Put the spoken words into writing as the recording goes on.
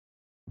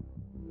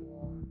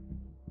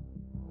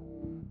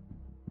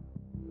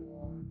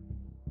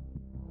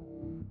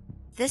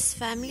This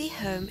family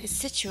home is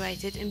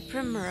situated in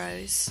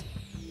Primrose.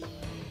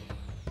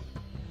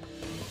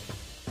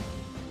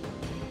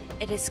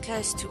 It is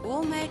close to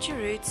all major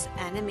routes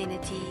and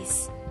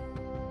amenities.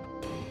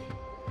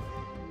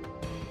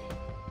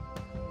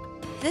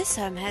 This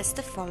home has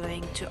the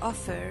following to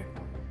offer: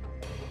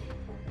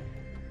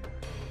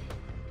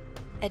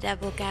 a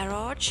double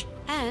garage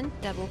and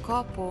double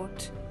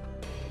carport,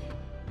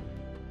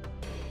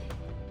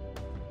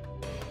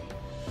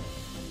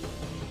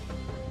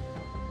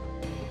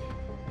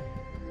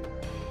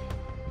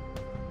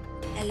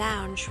 a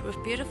lounge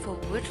with beautiful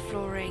wood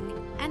flooring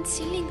and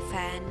ceiling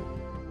fan,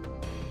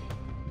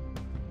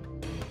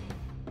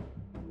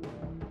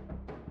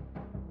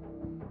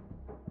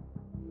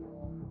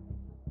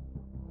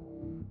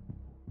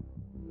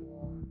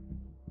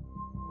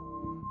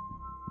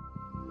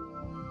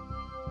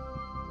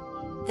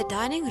 the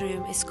dining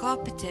room is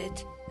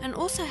carpeted and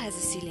also has a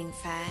ceiling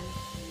fan.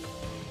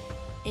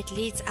 It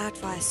leads out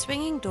via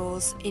swinging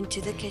doors into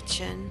the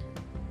kitchen.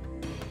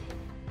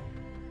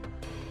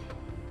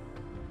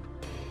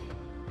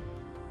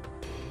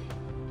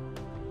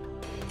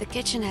 The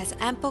kitchen has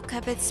ample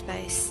cupboard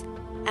space,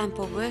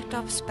 ample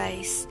worktop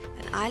space,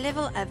 an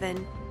eye-level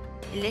oven,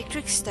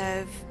 electric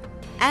stove,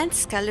 and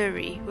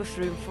scullery with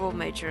room for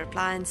major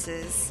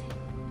appliances.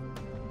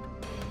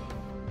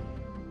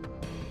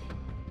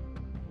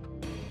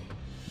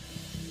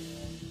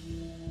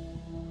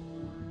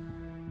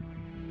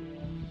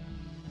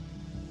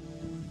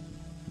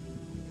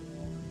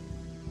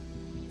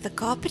 The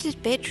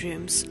carpeted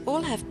bedrooms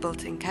all have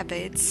built-in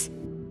cupboards.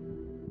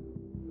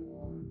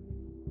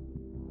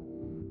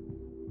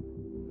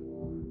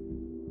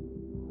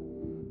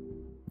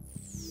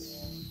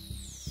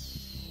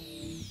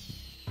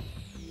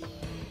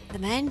 The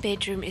main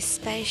bedroom is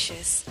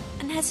spacious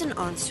and has an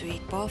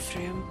ensuite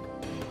bathroom.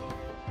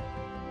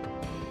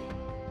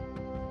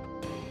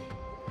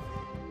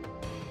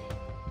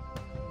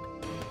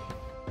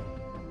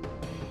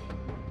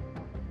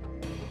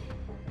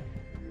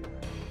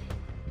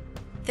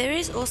 There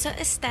is also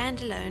a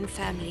standalone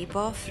family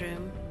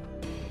bathroom.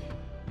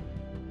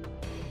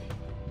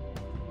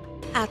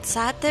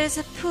 Outside there is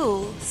a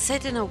pool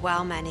set in a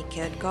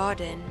well-manicured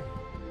garden.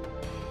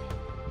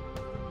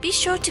 Be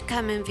sure to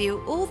come and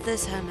view all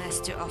this home has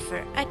to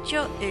offer at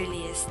your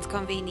earliest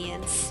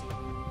convenience.